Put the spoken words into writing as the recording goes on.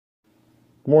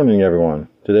Good morning, everyone.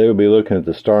 Today we'll be looking at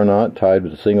the star knot tied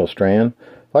with a single strand.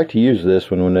 I like to use this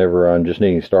whenever I'm just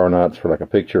needing star knots for like a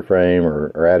picture frame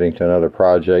or adding to another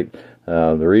project.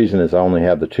 The reason is I only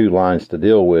have the two lines to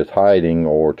deal with hiding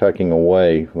or tucking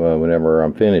away whenever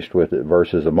I'm finished with it,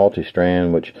 versus a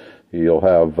multi-strand, which you'll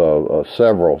have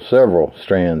several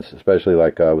strands, especially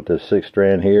like with this 6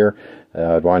 strand here.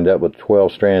 I'd wind up with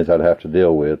 12 strands I'd have to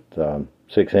deal with,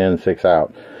 6 in, 6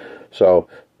 out. So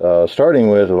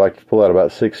starting with, I like to pull out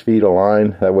about 6 feet of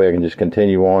line. That way I can just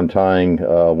continue on tying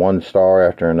one star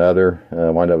after another,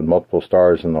 wind up with multiple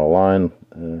stars in the line.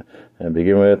 And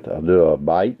begin with, I'll do a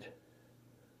bite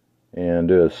and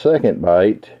do a second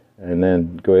bite, and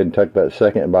then go ahead and tuck that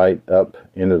second bite up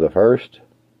into the first.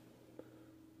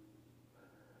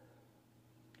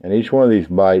 And each one of these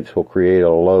bites will create a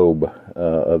lobe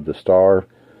of the star.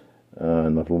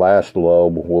 And the last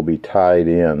lobe will be tied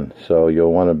in, so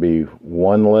you'll want to be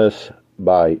one less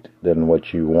bite than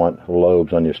what you want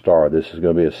lobes on your star. This is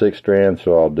going to be a 6 strand,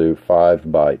 so I'll do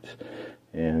 5 bites.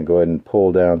 And go ahead and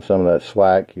pull down some of that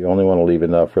slack. You only want to leave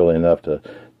enough, really enough to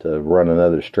run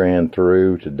another strand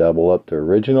through to double up the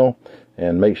original.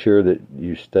 And make sure that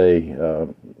you stay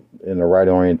in the right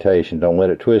orientation. Don't let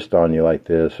it twist on you like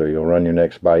this, or you'll run your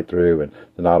next bite through and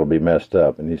the knot will be messed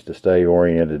up. It needs to stay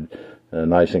oriented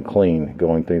nice and clean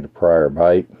going through the prior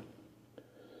bite.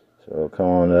 So come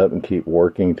on up and keep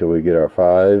working till we get our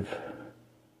 5.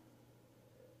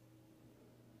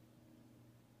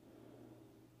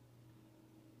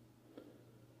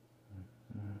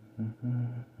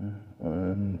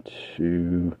 One,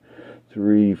 2,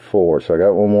 3, 4. So I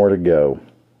got one more to go.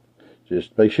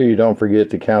 Just make sure you don't forget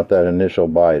to count that initial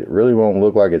bite. It really won't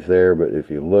look like it's there, but if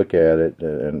you look at it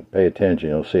and pay attention,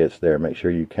 you'll see it's there. Make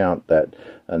sure you count that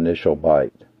initial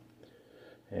bite.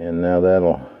 And now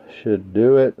that'll should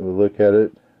do it. We'll look at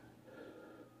it.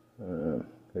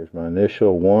 There's my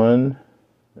initial 1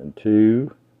 and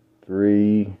 2,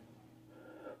 3,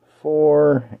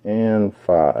 4, and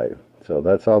 5. So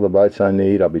that's all the bites I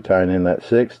need. I'll be tying in that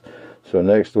 6th. So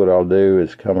next what I'll do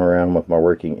is come around with my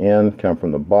working end, come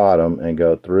from the bottom and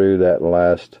go through that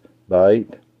last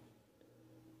bite.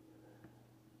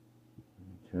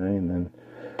 Okay, and then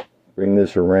bring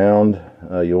this around.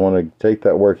 You'll want to take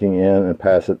that working end and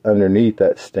pass it underneath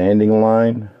that standing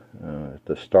line at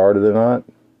the start of the knot.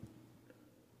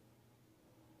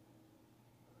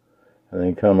 And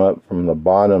then come up from the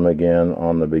bottom again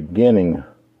on the beginning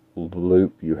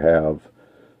loop you have.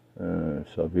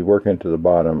 So be working to the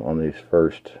bottom on these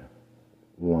first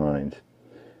lines.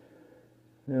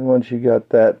 And once you got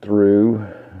that through,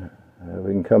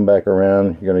 we can come back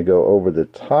around. You're going to go over the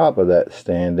top of that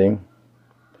standing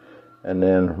and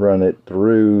then run it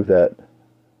through that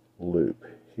loop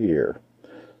here.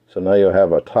 So now you'll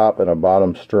have a top and a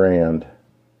bottom strand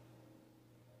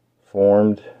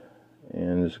formed,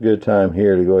 and it's a good time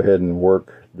here to go ahead and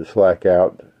work the slack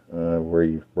out where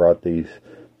you brought these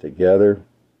together.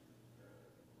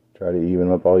 Try to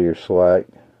even up all your slack.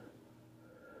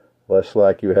 Less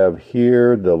slack you have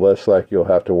here, the less slack you'll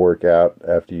have to work out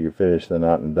after you finish the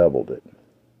knot and doubled it.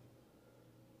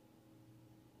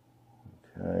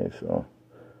 Okay, so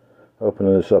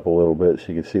open this up a little bit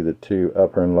so you can see the two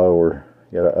upper and lower.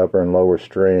 You got an upper and lower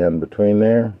strand between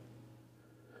there.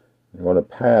 You want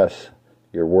to pass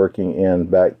your working end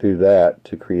back through that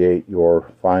to create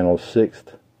your final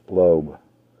 6th lobe.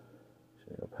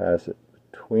 So you'll pass it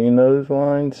between those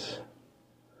lines.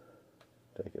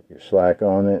 Take up your slack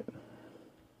on it.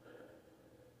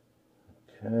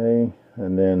 Okay,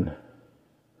 and then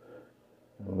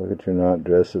look at your knot,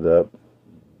 dress it up.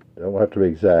 Don't have to be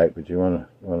exact, but you want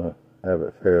to have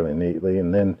it fairly neatly,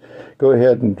 and then go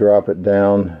ahead and drop it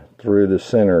down through the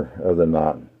center of the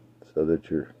knot so that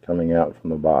you're coming out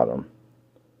from the bottom.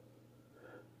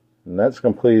 And that's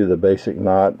completed the basic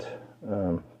knot.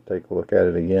 Take a look at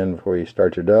it again before you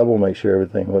start your double. Make sure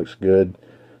everything looks good,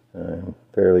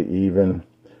 fairly even.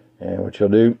 And what you'll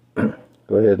do,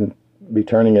 go ahead and be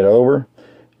turning it over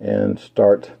and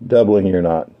start doubling your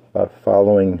knot by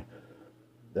following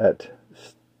that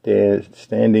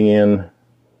standing in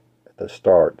at the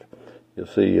start. You'll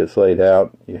see it's laid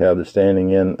out. You have the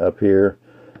standing in up here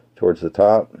towards the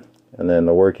top, and then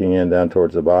the working in down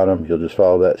towards the bottom. You'll just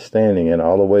follow that standing in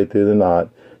all the way through the knot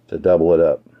to double it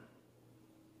up.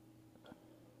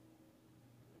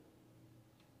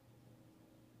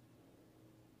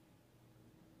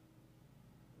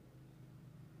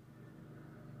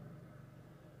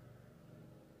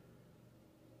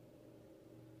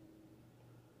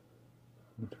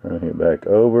 Turning it back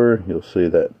over, you'll see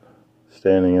that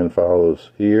standing in follows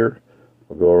here.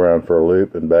 We'll go around for a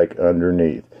loop and back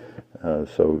underneath.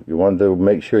 So you want to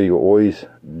make sure you always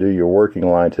do your working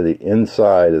line to the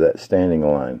inside of that standing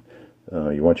line.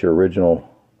 You want your original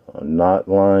knot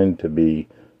line to be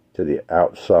to the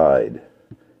outside.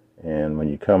 And when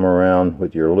you come around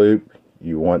with your loop,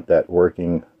 you want that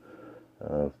working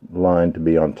line to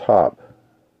be on top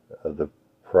of the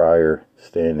prior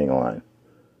standing line.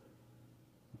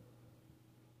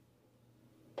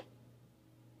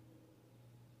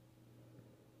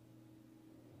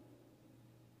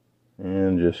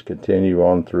 And just continue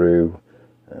on through,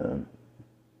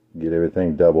 get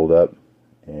everything doubled up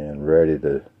and ready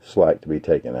to slack to be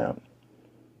taken out.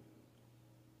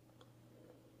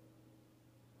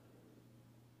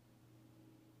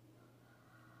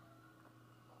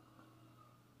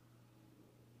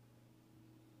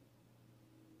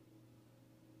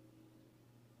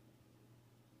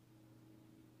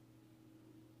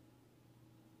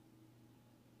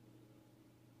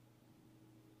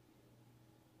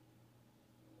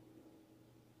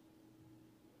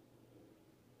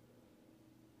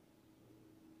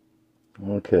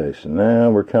 Okay, so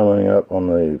now we're coming up on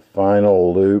the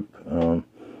final loop. I'll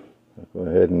go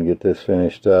ahead and get this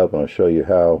finished up. I'll show you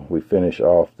how we finish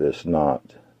off this knot.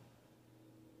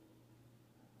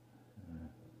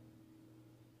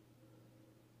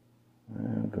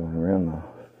 And going around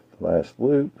the last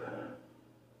loop.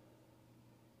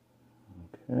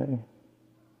 Okay.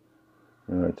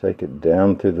 I'm going to take it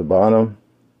down to the bottom.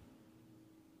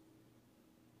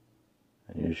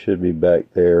 You should be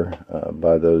back there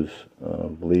by those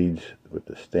bleeds with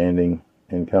the standing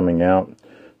and coming out.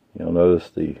 You'll notice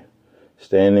the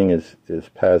standing is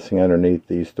passing underneath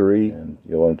these three, and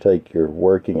you'll want to take your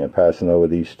working and passing over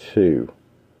these two,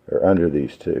 or under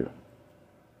these two.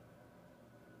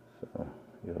 So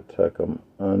you'll tuck them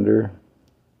under,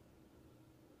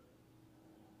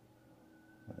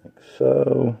 like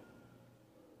so.